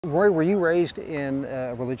Roy, were you raised in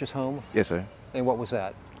a religious home? Yes, sir. And what was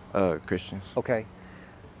that? Christians. Okay.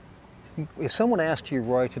 If someone asked you,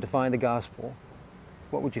 Roy, to define the gospel,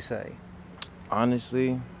 what would you say?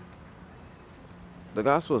 Honestly, the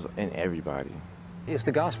gospel is in everybody. Is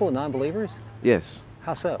the gospel in non-believers? Yes.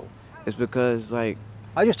 How so? It's because, like,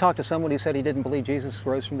 I just talked to someone who said he didn't believe Jesus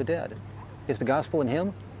rose from the dead. Is the gospel in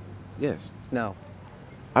him? yes. No.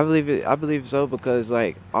 I believe it. I believe so because,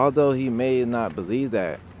 like, although he may not believe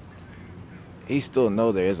that, he still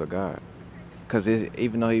know there is a God. Because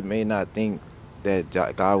even though he may not think that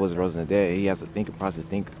God was rose from the dead, he has to think and process,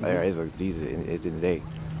 there is a Jesus in the day.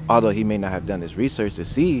 Although he may not have done this research to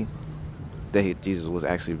see that Jesus was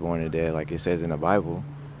actually born in the dead, like it says in the Bible,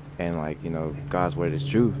 and, like, you know, God's word is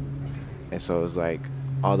truth. And so it's like,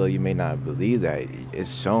 although you may not believe that,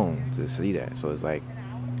 it's shown to see that. So it's like,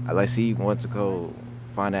 unless he wants to go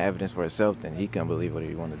find that evidence for himself, then he can believe what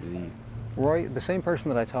he wants to believe. Roy, the same person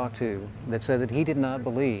that I talked to that said that he did not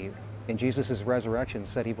believe in Jesus' resurrection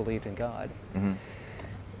said he believed in God. Mm-hmm.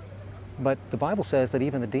 But the Bible says that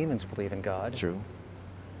even the demons believe in God. True.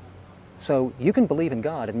 So you can believe in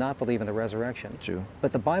God and not believe in the resurrection. True.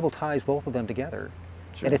 But the Bible ties both of them together.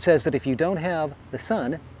 True. And it says that if you don't have the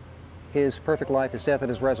Son, his perfect life, his death, and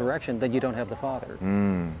his resurrection, then you don't have the Father.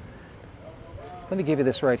 Let me give you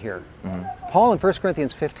this right here. Paul in 1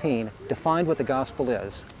 Corinthians 15 defined what the gospel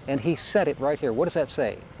is, and he said it right here. What does that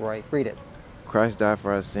say, Roy? Read it. Christ died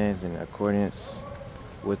for our sins in accordance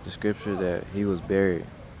with the scripture, that he was buried,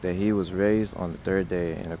 that he was raised on the third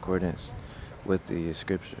day in accordance with the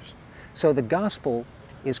scriptures. So the gospel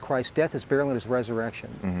is Christ's death, his burial, and his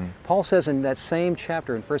resurrection. Paul says in that same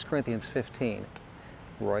chapter in 1 Corinthians 15,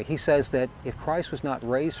 Roy, he says that if Christ was not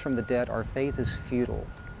raised from the dead, our faith is futile.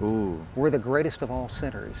 Ooh. We're the greatest of all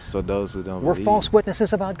sinners. So those who don't We're believe. false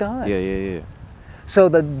witnesses about God. Yeah. So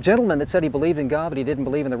the gentleman that said he believed in God but he didn't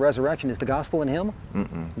believe in the resurrection, is the gospel in him?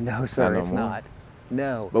 Mm-mm. No, sir, Not no it's more. not.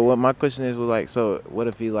 No. But what my question is, well, like, so what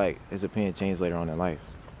if he, like, his opinion changed later on in life?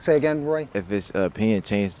 Say again, Roy? If his opinion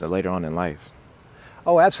changed later on in life?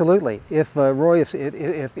 Oh, absolutely. If Roy,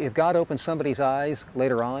 if God opened somebody's eyes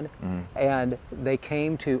later on and they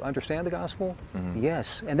came to understand the gospel,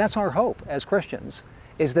 yes. And that's our hope as Christians,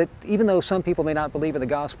 is that even though some people may not believe in the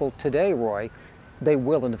gospel today, Roy, they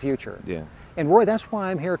will in the future. Yeah. And Roy, that's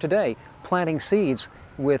why I'm here today, planting seeds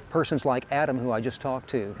with persons like Adam, who I just talked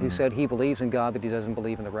to, who said he believes in God, but he doesn't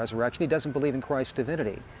believe in the resurrection. He doesn't believe in Christ's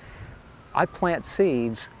divinity. I plant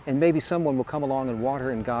seeds, and maybe someone will come along and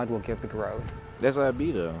water, and God will give the growth. That's how it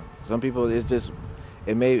be, though. Some people, it's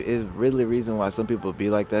really the reason why some people be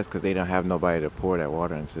like that, because they don't have nobody to pour that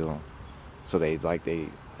water into them. So like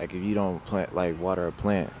if you don't water a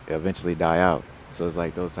plant, it eventually die out. So it's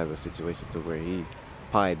like those type of situations to where he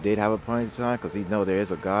probably did have a point in time, because he know there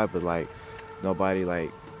is a God, but, like, nobody,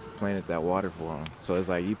 like, planted that water for him. So it's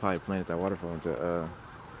like you probably planted that water for him to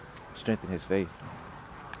strengthen his faith.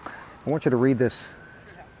 I want you to read this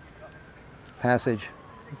passage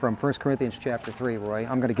from 1 Corinthians chapter 3, Roy.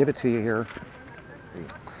 I'm going to give it to you here.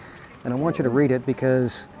 And I want you to read it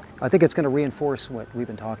because I think it's going to reinforce what we've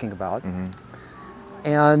been talking about.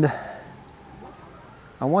 And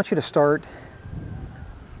I want you to start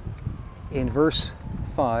in verse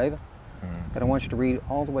 5, and I want you to read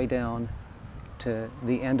all the way down to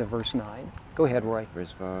the end of verse 9. Go ahead, Roy.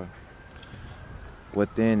 Verse 5.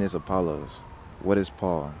 What then is Apollos? What is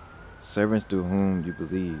Paul? Servants through whom you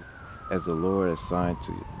believed, as the Lord assigned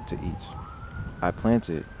to each. I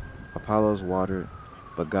planted, Apollos watered,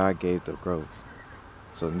 but God gave the growth.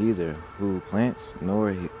 So neither who plants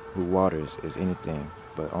nor who waters is anything,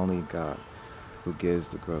 but only God who gives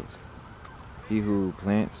the growth. He who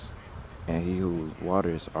plants and he who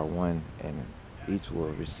waters are one, and each will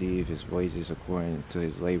receive his wages according to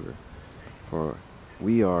his labor. For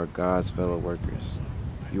we are God's fellow workers.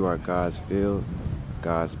 You are God's field,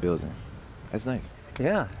 God's building. That's nice.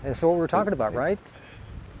 Yeah, that's what we're talking about, right?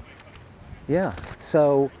 Yeah,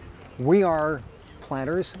 so we are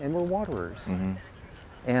planters and we're waterers.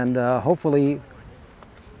 And hopefully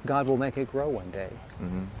God will make it grow one day.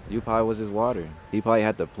 You probably was his water. He probably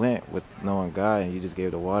had to plant with knowing God, and you just gave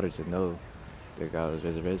the water to know that God was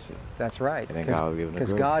resurrected. That's right, And then God will give him the because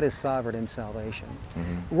growth. God is sovereign in salvation.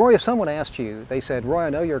 Roy, if someone asked you, they said, Roy, I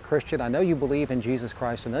know you're a Christian, I know you believe in Jesus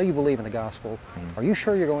Christ, I know you believe in the gospel, are you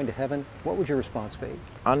sure you're going to heaven? What would your response be?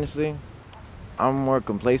 Honestly, I'm more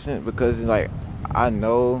complacent because, like, I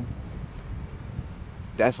know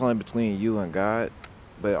that's only between you and God,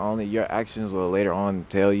 but only your actions will later on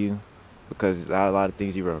tell you, because a lot of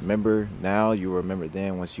things you remember now, you remember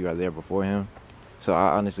then once you are there before him. So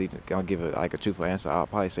I honestly don't give it like a truthful answer. I'll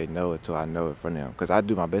probably say no until I know it from him, because I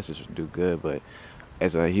do my best to do good, but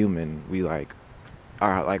as a human, we like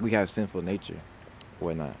we have sinful nature,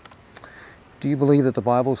 whatnot. Do you believe that the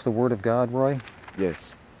Bible is the Word of God, Roy?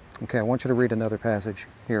 Yes. Okay, I want you to read another passage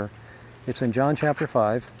here. It's in John chapter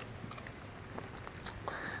 5.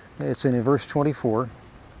 It's in verse 24.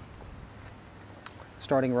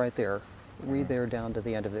 Starting right there. Read there down to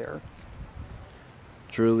the end of there.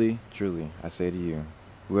 Truly, truly, I say to you,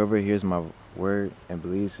 whoever hears my word and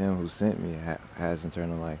believes him who sent me has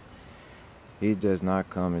eternal life. He does not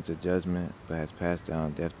come into judgment, but has passed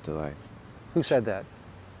down death to life. Who said that?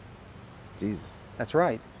 Jesus. That's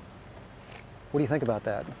right. What do you think about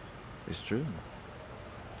that? It's true.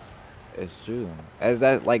 It's true. As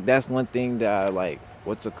that, like, that's one thing that I like.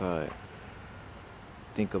 What's it called?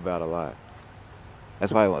 Think about a lot.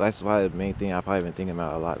 That's why the main thing I've probably been thinking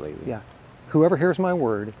about a lot lately. Yeah. Whoever hears my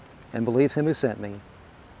word and believes him who sent me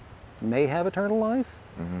may have eternal life?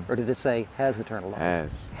 Or did it say has eternal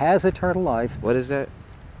life? Has eternal life. What is that?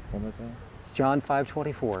 One more time. John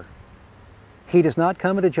 5:24. He does not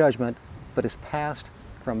come into judgment, but is passed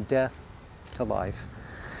from death to life.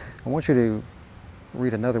 I want you to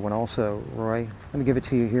read another one also, Roy. Let me give it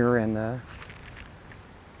to you here. And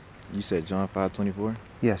You said John 5:24?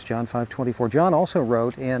 yes, John 5:24. John also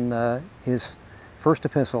wrote in his first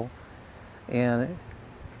epistle, in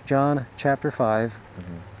John chapter 5.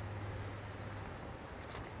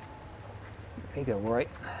 There you go, Roy.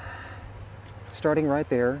 Starting right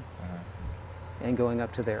there and going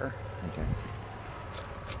up to there. Okay.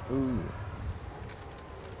 Ooh.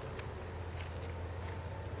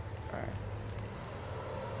 All right.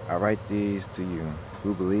 I write these to you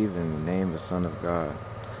who believe in the name of the Son of God,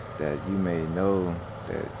 that you may know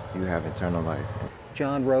that you have eternal life.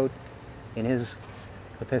 John wrote in his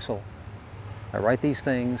epistle, I write these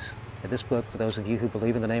things in this book for those of you who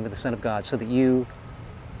believe in the name of the Son of God, so that you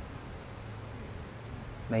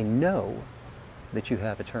may know that you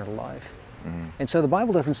have eternal life. And so the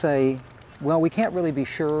Bible doesn't say, well, we can't really be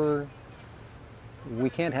sure, we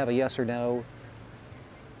can't have a yes or no.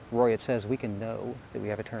 Roy, it says we can know that we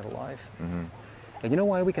have eternal life. And you know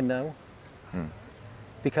why we can know?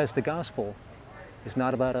 Because the gospel is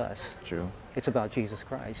not about us. True. It's about Jesus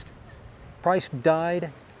Christ. Christ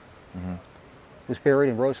died, was buried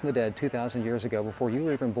and rose from the dead 2,000 years ago before you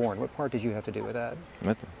were even born. What part did you have to do with that?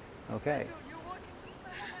 Nothing. Okay.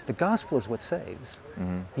 The gospel is what saves.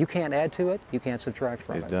 You can't add to it, you can't subtract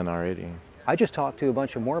from it. It's done already. I just talked to a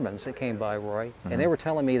bunch of Mormons that came by, Roy, and they were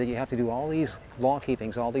telling me that you have to do all these law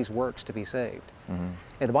keepings, all these works to be saved. And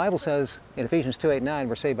the Bible says in Ephesians 2:8-9,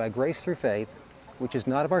 we're saved by grace through faith, which is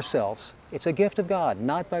not of ourselves. It's a gift of God,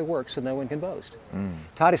 not by works, so no one can boast.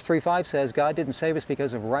 Titus 3:5 says God didn't save us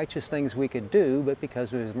because of righteous things we could do, but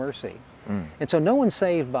because of his mercy. And so no one's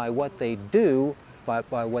saved by what they do, but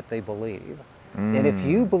by what they believe. And if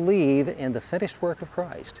you believe in the finished work of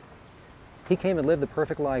Christ, he came and lived the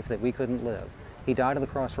perfect life that we couldn't live. He died on the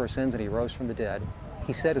cross for our sins and he rose from the dead.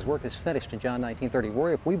 He said his work is finished in John 19:30.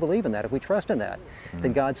 Roy, if we believe in that, if we trust in that,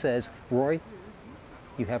 then God says, Roy,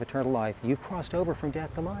 you have eternal life. You've crossed over from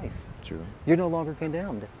death to life. True. You're no longer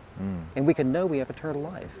condemned. And we can know we have eternal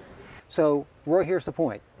life. So, Roy, here's the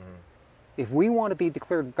point. If we want to be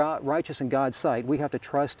declared righteous in God's sight, we have to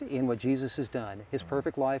trust in what Jesus has done, his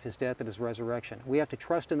perfect life, his death, and his resurrection. We have to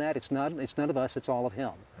trust in that. It's none of us, it's all of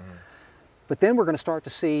him. But then we're going to start to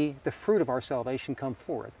see the fruit of our salvation come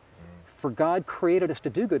forth. For God created us to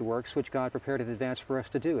do good works, which God prepared in advance for us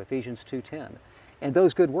to do, Ephesians 2:10. And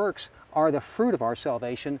those good works are the fruit of our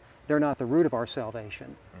salvation. They're not the root of our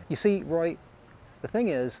salvation. You see, Roy, the thing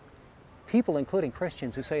is, people, including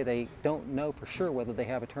Christians, who say they don't know for sure whether they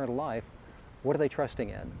have eternal life, what are they trusting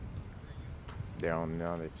in? Their own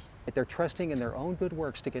knowledge. They're trusting in their own good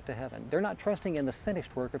works to get to heaven. They're not trusting in the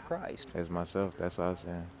finished work of Christ. As myself, that's what I was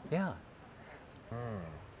saying. Yeah.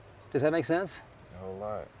 Does that make sense? A whole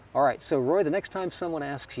lot. All right, so Roy, the next time someone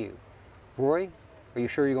asks you, Roy, are you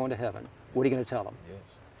sure you're going to heaven? What are you going to tell them?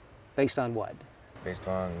 Yes. Based on what? Based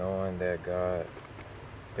on knowing that God,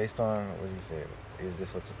 based on what he said, it was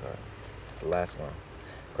just what's it called? The last one.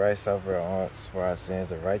 Christ suffered once for our sins,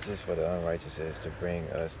 the righteous for the unrighteous, is to bring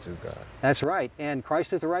us to God. That's right. And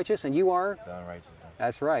Christ is the righteous, and you are? The unrighteousness.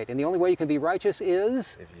 That's right. And the only way you can be righteous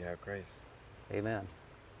is? If you have grace. Amen.